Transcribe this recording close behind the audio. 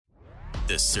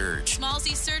The Surge.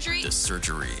 Smallzy Surgery. The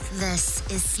Surgery. This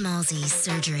is Smallzy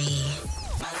Surgery.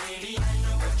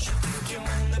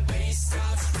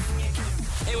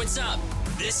 Hey, what's up?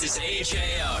 This is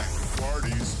AJR.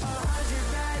 Parties.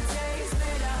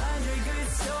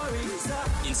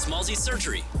 In Smallzy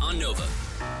Surgery on Nova.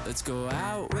 Let's go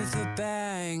out with a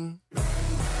bang.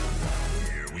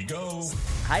 Here we go.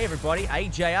 Hey everybody,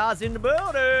 AJR's in the building.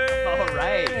 All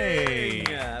right. Hey.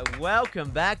 Welcome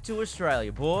back to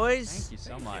Australia, boys. Thank you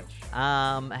so much.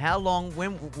 How long?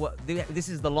 This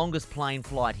is the longest plane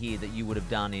flight here that you would have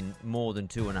done in more than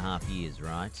 2.5 years,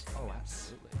 right? Oh,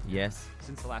 absolutely. Yes.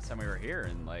 Since the last time we were here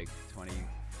in like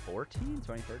 2014,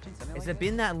 2013, something Has like it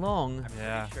been that long? I'm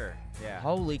pretty sure. Yeah.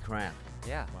 Holy crap.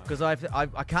 Yeah. Because I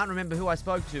can't remember who I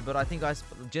spoke to, but I think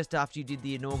just after you did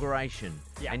the inauguration,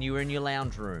 Yeah. and you were in your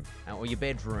lounge room or your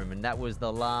bedroom, and that was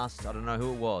the last. I don't know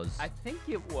who it was. I think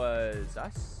it was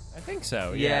us. I think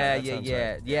so. Yeah, that sounds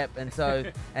right. yep.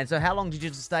 And so, how long did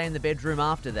you stay in the bedroom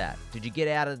after that? Did you get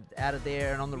out of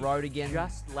there and on the road again?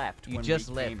 Just left. You when just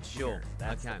we left, came sure. here.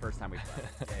 That's Okay. the first time we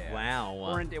left. Yeah.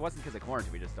 Wow. It wasn't because of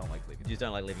quarantine. We just don't like leaving. You just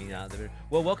don't like living out there.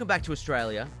 Well, welcome back to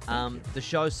Australia. The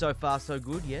show's so far so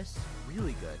good. Yes.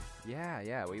 Really good.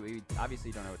 Yeah. We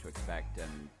obviously don't know what to expect,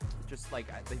 and just like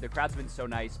the crowd's been so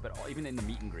nice, but even in the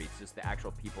meet and greets, just the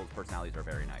actual people's personalities are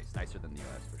very nice, nicer than the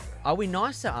U.S. for sure. Are we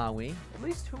nicer? Are we? At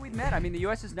least who we met. I mean, the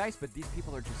U.S. is nice, but these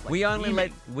people are just like We only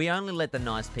beaming. let the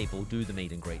nice people do the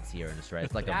meet and greets here in Australia.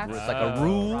 It's like That's a the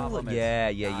rule. problem is-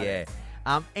 Yeah. Got it.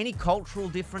 Any cultural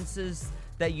differences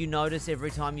that you notice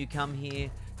every time you come here?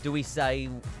 Do we say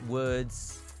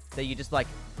words that you just like?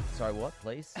 Sorry, what?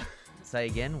 Please say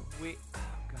again.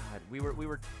 We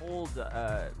were told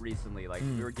recently, like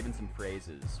we were given some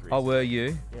phrases. Recently. Oh, were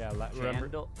you? Yeah, remember?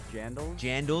 Jandals?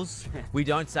 Jandals. We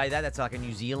don't say that. That's like a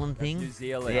New Zealand thing. New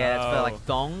Zealand. Yeah, that's for Oh. like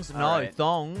thongs. All No, right.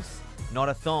 thongs. Not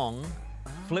a thong.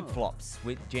 Flip-flops.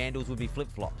 With jandals would be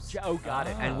flip-flops. Oh, got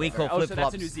it. And we Very- call so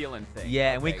flip-flops. that's a New Zealand thing.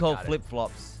 Yeah, and we Okay, call got it.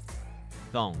 flip-flops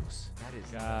thongs, That is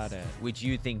Got it. which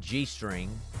you think G-string.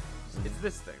 It's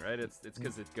this thing, right? It's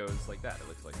because it goes like that. It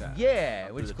looks like that. Yeah,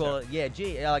 Up we through just the call tip. it. Yeah,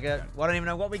 G. Like a. Well, I don't even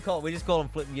know what we call it. We just call them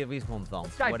flip. Yeah, we just call them thongs.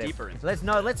 Let's dive whatever. deeper into So let's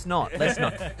let's not. Let's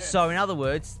not. So in other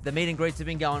words, the meet and greets have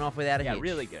been going off without a Yeah, hitch.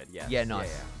 really good. Yes. Yeah, nice.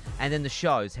 Yeah. And then the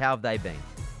shows, how have they been?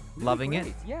 Really Loving it?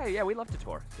 great. Yeah. We love to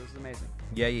tour. So this is amazing.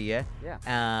 Yeah.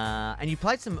 Yeah. And you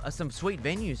played some sweet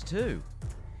venues too.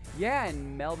 Yeah,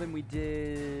 in Melbourne we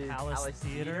did Alice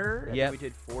Theatre. and Yep. we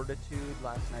did Fortitude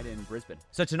last night in Brisbane.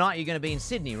 So tonight you're going to be in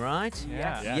Sydney, right?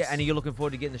 Yes. Yes. Yeah. And are you looking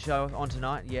forward to getting the show on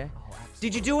tonight? Yeah. Oh, absolutely.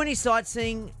 Did you do any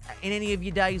sightseeing in any of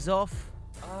your days off?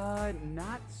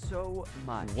 Not so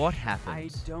much. What happened? I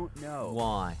don't know.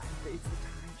 Why? It's the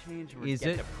time change. And we Is get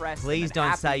it? depressed. Please and then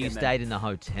don't say happy you and then- stayed in the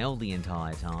hotel the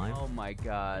entire time. Oh my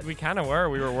God. We kind of were.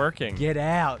 We were working. Get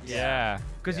out. Yeah.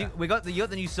 Because Yeah. you got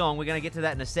the new song. We're going to get to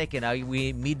that in a second. Are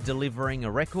we mid-delivering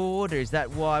a record? Or is that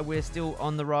why we're still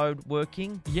on the road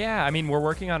working? Yeah, I mean, we're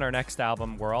working on our next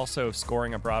album. We're also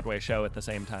scoring a Broadway show at the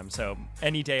same time. So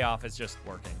any day off is just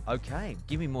working. Okay.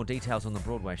 Give me more details on the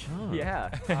Broadway show.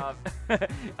 Yeah.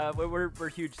 We're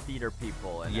huge theater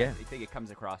people, and Yeah. I think it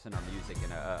comes across in our music.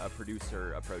 And a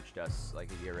producer approached us like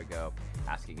a year ago,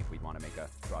 asking if we'd want to make a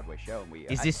Broadway show, and we.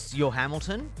 Is this your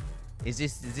Hamilton? Is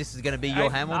this going to be your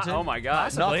Hamilton? Oh my God!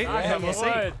 Possibly. Not- Yeah, we'll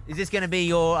see. Is this going to be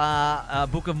your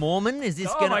Book of Mormon? Is this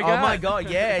Oh going to? my Oh my God. God!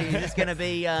 Yeah. Is this going to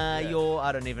be your?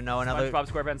 I don't even know another. SpongeBob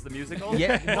SquarePants the musical?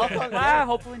 Yeah.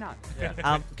 Hopefully not.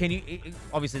 Can you?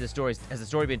 Obviously, has the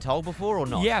story been told before or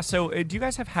not? Yeah, so do you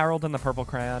guys have Harold and the Purple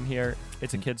Crayon here?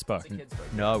 It's a kid's book. It's a kid's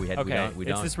book. No, we Okay, don't. We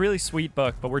it's don't. this really sweet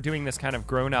book, but we're doing this kind of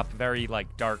grown-up, very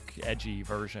like dark, edgy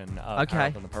version of Okay.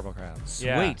 Harold and the Purple Crayon. Sweet.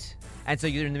 Yeah. And so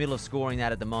you're in the middle of scoring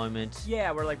that at the moment.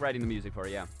 Yeah, we're like writing the music for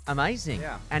it. Yeah. Amazing.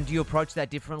 Yeah. And do you approach that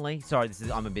differently? Sorry,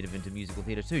 I'm a bit into musical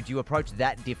theatre too. Do you approach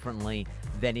that differently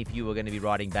than if you were going to be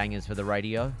writing bangers for the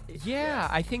radio? Yeah,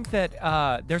 I think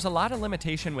that there's a lot of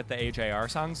limitation with the AJR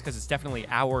songs because it's definitely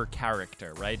our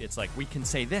character, right? It's like we can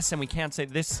say this and we can't say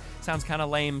this. Sounds kind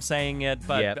of lame saying it,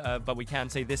 but Yep. but we can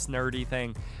say this nerdy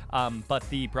thing. But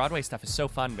the Broadway stuff is so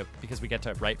fun because we get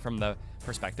to write from the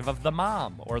perspective of the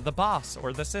mom or the boss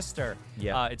or the sister.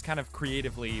 Yeah. It's kind of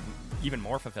creatively even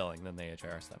more fulfilling than the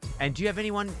AJR stuff. And do you have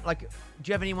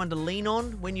anyone to lean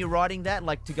on when you're writing that,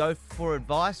 like to go for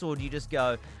advice, or do you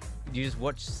just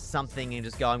watch something and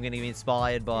just go, I'm going to be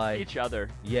inspired by Each other.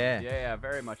 Yeah. Yeah,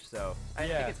 very much so. I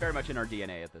Yeah. think it's very much in our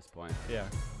DNA at this point. Yeah.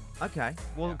 Okay.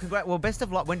 Well, Yeah. Well, best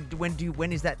of luck.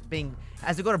 When is that being?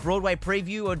 Has it got a Broadway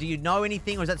preview, or do you know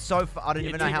anything, or is that so far? I don't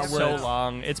even know how it takes so works.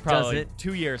 long. It's probably it?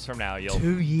 2 years from now.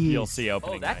 2 years. You'll see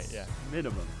opening Oh, that's night. Yeah.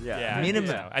 minimum. Yeah. Yeah,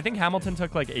 Minimum. I think Hamilton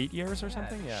took like 8 years or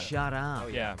something. Yeah. Shut up. Oh,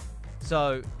 Yeah.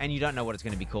 So, and you don't know what it's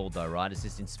going to be called though, right? It's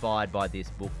just inspired by this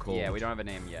book called. Yeah, we don't have a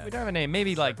name yet. We don't have a name.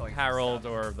 Maybe like Circling Harold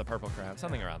stuff. or the Purple Crown,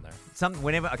 something around there.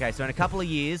 Okay, so in a couple of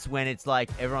years, when it's like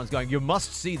everyone's going, you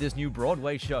must see this new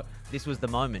Broadway show. This was the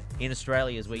moment in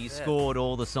Australia is where you scored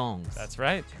all the songs. That's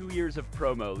right. 2 years of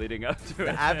promo leading up to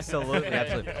it. Absolutely,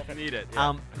 absolutely. Need it.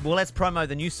 Yeah. Well, let's promo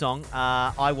the new song.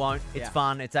 I won't. It's Yeah.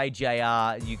 fun. It's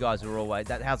AJR. You guys are always.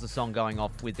 How's the song going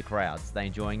off with the crowds? They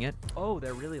enjoying it? Oh,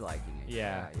 they're really liking it.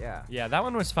 Yeah. Yeah. Yeah, that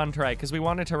one was fun to write because we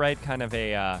wanted to write kind of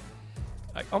a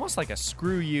almost like a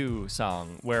screw you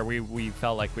song where we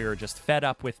felt like we were just fed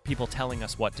up with people telling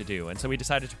us what to do. And so we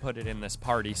decided to put it in this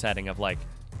party setting of like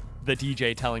the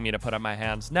DJ telling me to put up my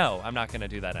hands. No, I'm not going to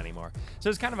do that anymore. So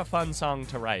it's kind of a fun song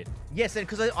to write. Yes, and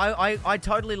because I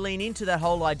totally lean into that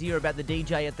whole idea about the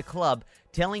DJ at the club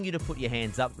telling you to put your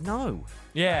hands up. No.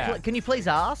 Yeah. Can you please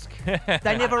ask? They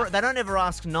don't ever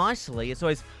ask nicely. It's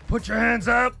always put your hands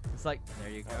up. It's like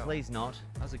There you go. please not.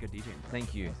 That was a good DJ.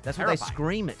 Thank you. That's what they Terrifying.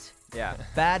 scream it. Yeah.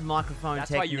 Bad microphone That's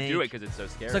technique. why you do it, because it's so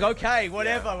scary. It's like okay,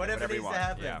 whatever Yeah, needs you to want.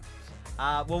 happen. Yeah.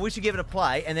 Well, we should give it a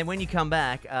play, and then when you come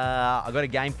back, I got a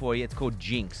game for you. It's called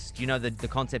Jinx. Do you know the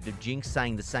concept of Jinx,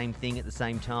 saying the same thing at the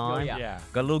same time? yeah. Yeah.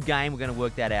 Got a little game. We're going to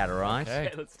work that out, all right? Okay.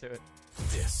 Okay, let's do it.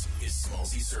 This is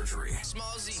Smallzy Surgery.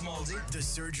 Smallzy. The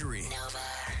surgery.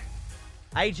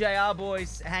 AJR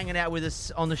boys hanging out with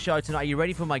us on the show tonight. Are you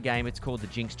ready for my game? It's called the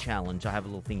Jinx Challenge. I have a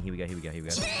little thing. Here we go.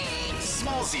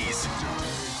 Smallzy's.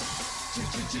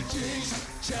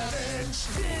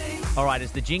 All right,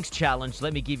 it's the Jinx Challenge.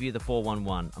 Let me give you the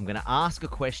 411. I'm going to ask a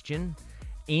question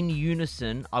in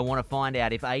unison. I want to find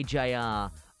out if AJR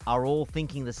are all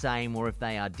thinking the same or if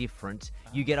they are different.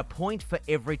 You get a point for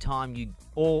every time you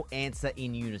all answer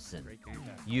in unison.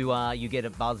 You get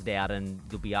it buzzed out and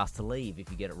you'll be asked to leave if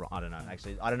you get it wrong. I don't know.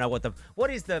 Actually, I don't know what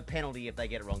is the penalty if they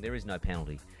get it wrong. There is no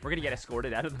penalty. We're going to get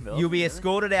escorted out of the building. You'll be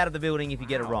escorted out of the building if you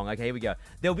get it wrong. Okay, here we go.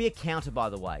 There'll be a counter, by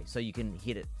the way, so you can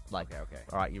hit it like. Okay.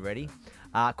 All right, you ready?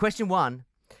 Question 1.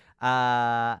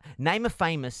 Name a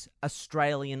famous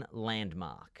Australian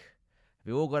landmark. Have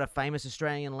you all got a famous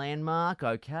Australian landmark?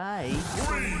 Okay.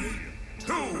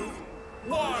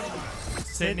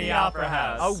 Sydney Opera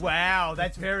House. Oh wow,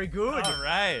 that's very good. All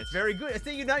right. Very good. So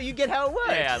you get how it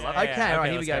works. Yeah, I love it. Okay, Yeah, all right, okay,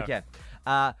 here we go. let's go.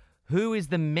 Okay. Who is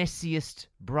the messiest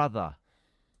brother?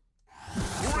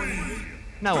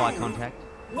 No eye contact.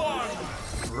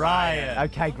 Ryan.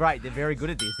 Okay, great. They're very good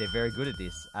at this. Did you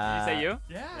say you?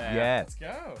 Yeah. Let's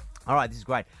go. All right, this is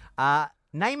great.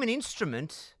 Name an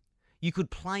instrument you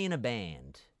could play in a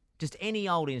band. Just any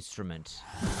old instrument.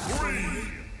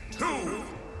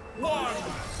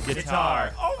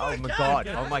 Guitar. Oh my god.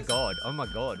 Oh my god. Oh my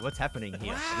god. What's happening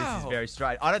here? This is Wow. very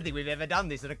strange. I don't think we've ever done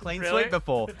this in a clean Really? sweep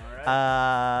before.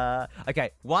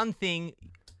 Okay, one thing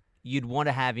you'd want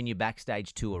to have in your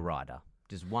backstage tour rider.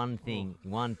 Just one thing,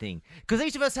 one thing. Because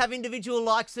each of us have individual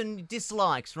likes and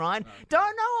dislikes, right?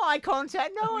 Don't know eye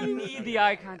contact. No, I Need the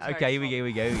eye contact. Okay, here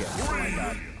we go.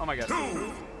 Oh my god.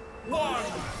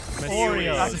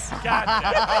 Oreos.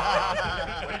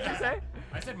 God What did you say?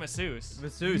 I said masseuse.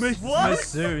 Masseuse. What?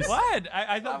 Masseuse. What?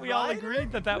 I thought we all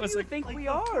agreed that was I a... think we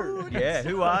are. Yeah,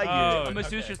 who are you? Oh, A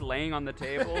masseuse okay. just laying on the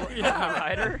table. Yeah,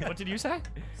 rider. What did you say?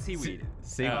 Seaweed.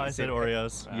 See, Oh, I said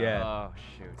Oreos. Yeah. Oh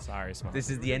shoot. Sorry, Small. This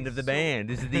is the end of the band.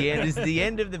 This is the end. This is the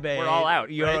end of the band. We're all out,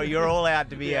 You're right? you're all out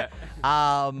to be Yeah.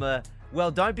 here. Well,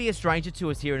 don't be a stranger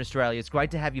to us here in Australia. It's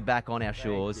great to have you back on our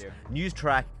shores. you. News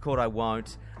track called I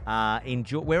Won't.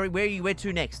 Enjoy. Where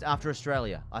to next after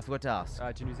Australia? I forgot to ask.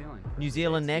 To New Zealand. New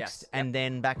Zealand next, Yes, and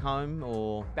then back home,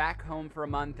 or Back home for a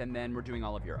month, and then we're doing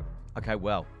all of Europe. okay.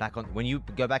 Well, back on when you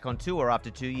go back on tour after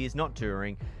 2 years not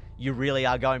touring. You really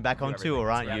are going back on everything.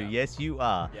 tour, aren't Yeah. you? Yes, you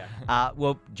are. Yeah.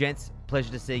 Well, gents,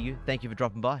 pleasure to see you. Thank you for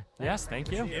dropping by. Yes,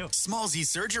 thank you. Smallzy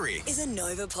Surgery. Is a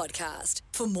Nova podcast.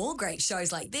 For more great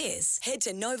shows like this, head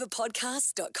to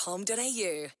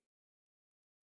novapodcast.com.au.